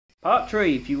Part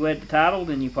 3, if you read the title,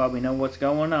 then you probably know what's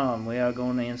going on. We are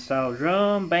going to install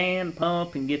drum, band,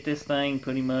 pump, and get this thing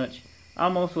pretty much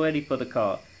almost ready for the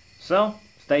car. So,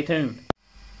 stay tuned.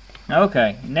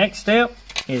 Okay, next step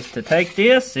is to take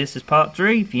this. This is part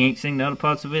 3. If you ain't seen the other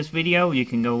parts of this video, you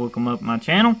can go look them up on my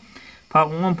channel. Part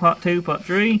 1, part 2, part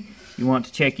 3. You want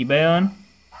to check your bearing.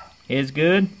 It's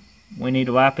good. We need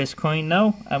to wipe this clean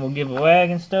though. I will give a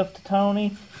rag and stuff to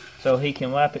Tony so he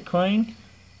can wipe it clean.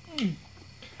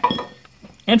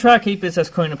 And try to keep this as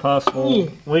clean as possible.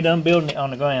 We done building it on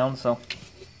the ground, so.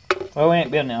 Well, we ain't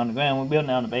building it on the ground, we're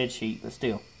building it on the bed sheet, but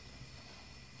still.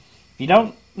 If you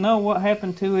don't know what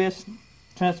happened to this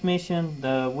transmission,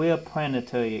 the wheel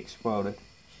planetary exploded.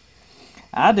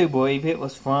 I do believe it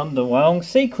was from the wrong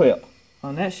C-clip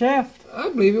on that shaft. I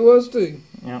believe it was too.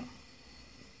 Yeah.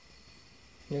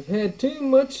 It had too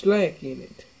much slack in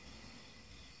it.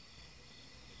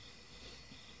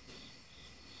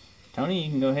 Tony,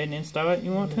 you can go ahead and install it if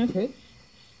you want to. Okay.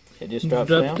 It just drops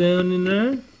down in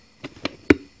there.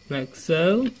 Like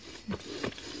so.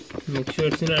 Make sure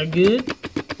it's in there good.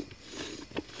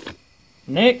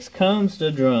 Next comes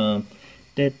the drum.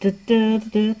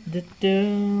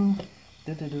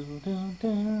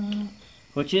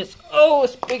 Which is, oh,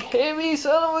 it's big heavy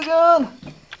son of a gun.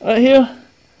 Right here.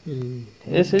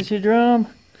 This is your drum.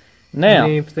 Now,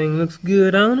 everything looks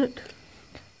good on it.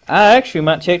 I actually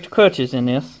might check the clutches in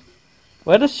this.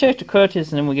 Let us check the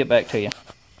clutches and then we'll get back to you.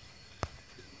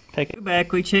 Take it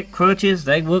back, we check clutches.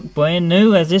 They look brand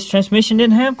new, as this transmission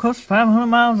didn't have close to 500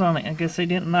 miles on it. I guess they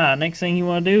didn't lie. Next thing you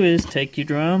want to do is take your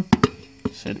drum,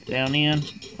 set it down in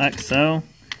like so.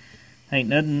 Ain't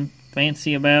nothing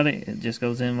fancy about it. It just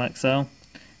goes in like so.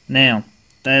 Now,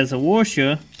 there's a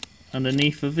washer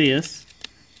underneath of this,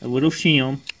 a little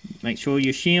shim. Make sure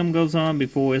your shim goes on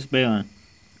before it's bearing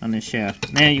on this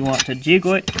shaft. Now you want to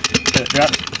jiggle it so it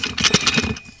drops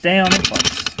down in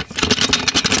place.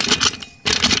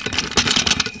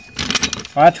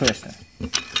 Try twisting.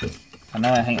 I know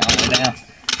I ain't all the way down.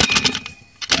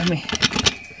 Let me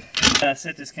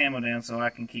set this camera down so I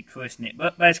can keep twisting it.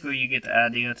 But basically you get the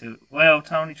idea to, well,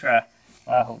 Tony, try.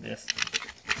 I'll hold this.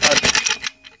 Okay.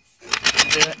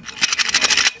 Do it.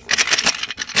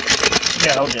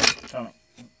 Yeah, hold this, Tony.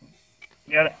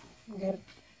 Got it? Got it.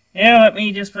 Yeah, let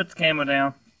me just put the camera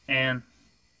down and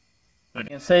put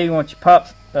it. You can see once your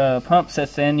pump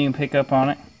sets in, you can pick up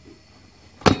on it.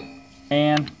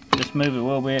 And just move it a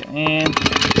little bit and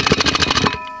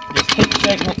just keep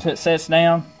shaking it till it sets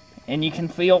down. And you can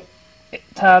feel how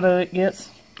tighter it gets.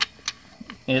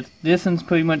 This one's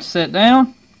pretty much set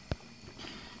down.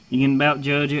 You can about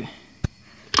judge it.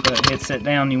 But it's set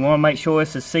down. You want to make sure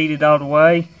this is seated all the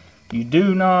way. You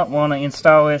do not want to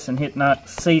install this and hit not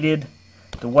seated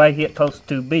the way it's supposed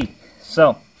to be.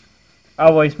 So,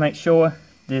 always make sure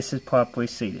this is properly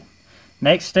seated.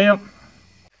 Next step.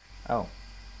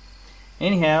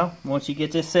 Anyhow, once you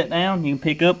get this set down, you can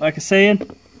pick up, like I said,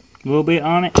 a little bit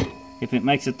on it. If it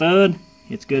makes a thud,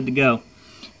 it's good to go.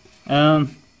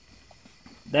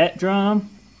 That drum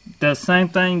does the same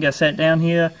thing. Got set down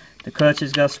here. The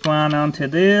clutches got spline onto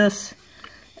this.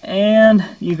 And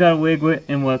you gotta wiggle it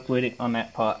and work with it on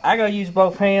that part. I gotta use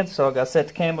both hands, so I gotta set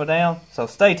the camera down. So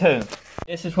stay tuned.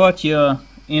 This is what your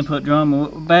input drum will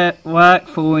look back like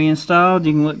fully installed.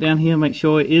 You can look down here, make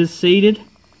sure it is seated.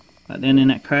 Right then in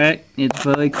that crack, it's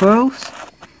very close,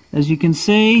 as you can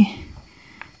see.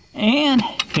 And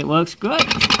it looks great.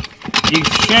 You can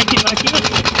shake it like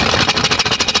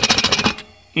this,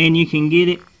 and you can get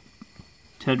it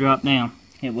to drop down.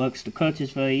 It works the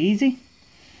clutches very easy.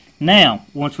 Now,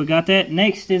 once we got that,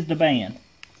 next is the band.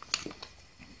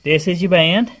 This is your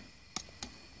band.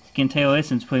 You can tell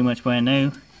this one's pretty much brand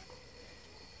new.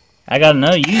 I got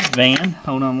another used band.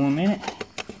 Hold on 1 minute.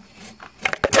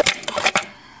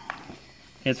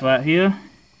 It's right here.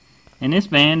 And this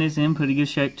band is in pretty good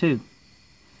shape too.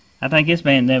 I think this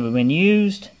band's never been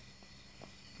used,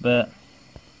 but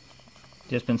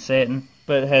just been setting.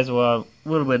 But it has a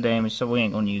little bit of damage, so we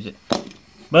ain't going to use it.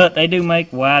 But they do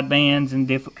make wide bands and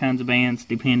different kinds of bands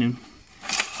depending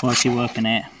what you're looking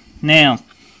at. Now,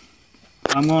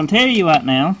 what I'm going to tell you right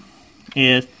now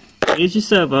is, here's your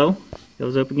servo.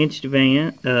 Goes up against your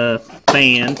band.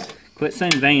 Quit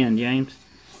saying van, James.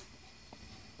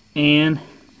 And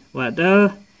what it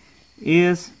does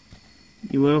is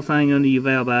your little thing under your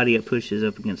valve body, it pushes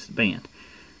up against the band.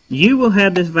 You will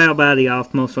have this valve body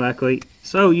off most likely,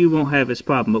 so you won't have this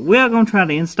problem. But we are going to try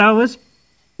to install this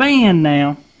band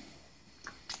now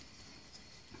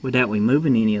without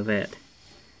removing any of that.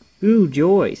 Ooh,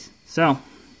 joys. So,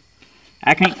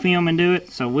 I can't film and do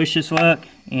it, so wish us luck,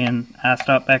 and I'll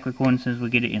start back recording as soon as we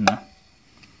get it in there.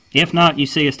 If not, you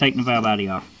see us taking the valve body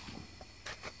off.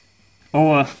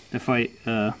 or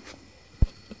the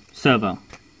servo.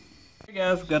 Hey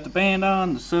guys, we got the band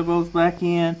on, the servo's back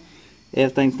in,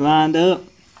 everything's lined up.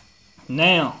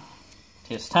 Now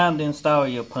it's time to install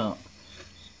your pump.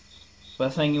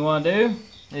 First thing you want to do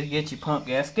is get your pump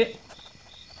gasket,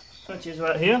 which is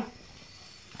right here.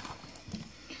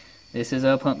 This is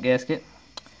our pump gasket,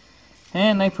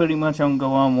 and they pretty much don't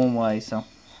go on one way, so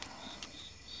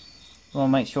you want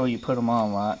to make sure you put them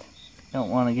on right. Don't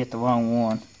want to get the wrong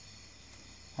one.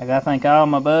 I gotta thank all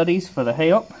my buddies for the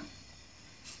help,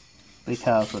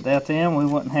 because without them we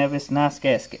wouldn't have this nice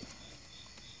gasket.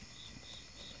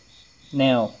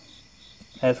 Now,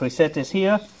 as we set this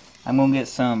here, I'm going to get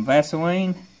some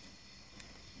Vaseline, here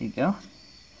you go,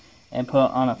 and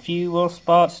put on a few little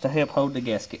spots to help hold the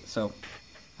gasket. So,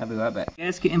 I'll be right back.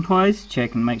 Gasket in place,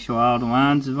 check and make sure all the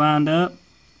lines are lined up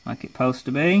like it's supposed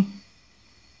to be.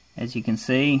 As you can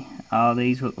see, all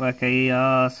these look like they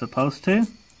are supposed to.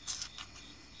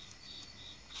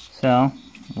 So,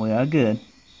 we are good.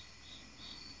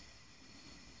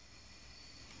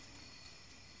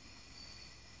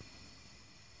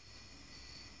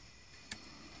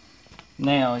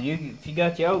 Now, if you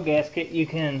got your old gasket, you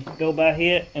can go by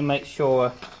here and make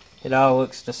sure it all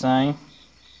looks the same.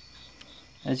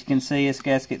 As you can see, this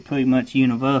gasket pretty much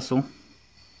universal.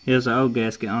 Here's the old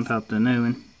gasket on top of the new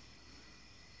one.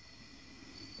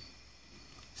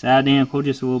 It's identical,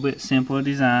 just a little bit simpler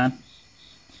design.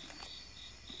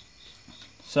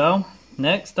 So,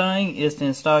 next thing is to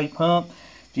install your pump.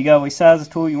 If you got resize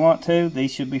the tool you want to,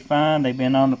 these should be fine. They've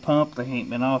been on the pump, they ain't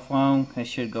been off long. They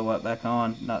should go right back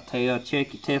on. Not tell,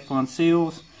 check your Teflon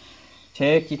seals.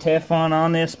 Check your Teflon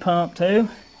on this pump too.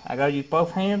 I gotta use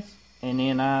both hands, and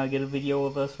then I'll get a video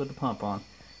of us with the pump on.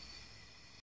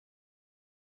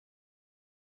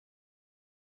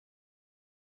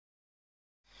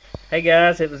 Hey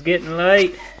guys, it was getting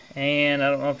late, and I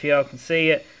don't know if y'all can see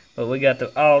it, but we got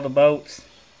all the bolts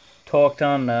torqued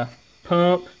on the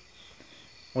pump.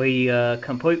 We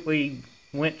completely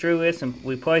went through this and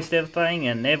replaced everything,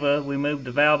 and never removed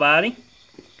the valve body.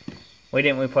 We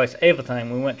didn't replace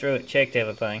everything, we went through it, checked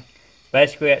everything.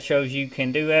 Basically that shows you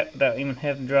can do that without even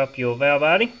having to drop your valve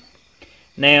body.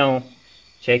 Now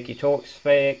check your torque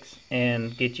specs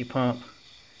and get your pump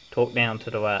torqued down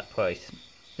to the right place.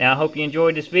 Now I hope you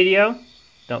enjoyed this video.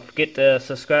 Don't forget to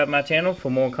subscribe to my channel for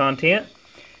more content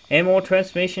and more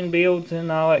transmission builds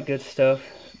and all that good stuff,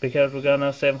 because we got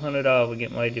another $700 we're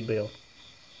getting ready to build.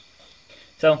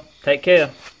 So, take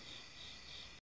care.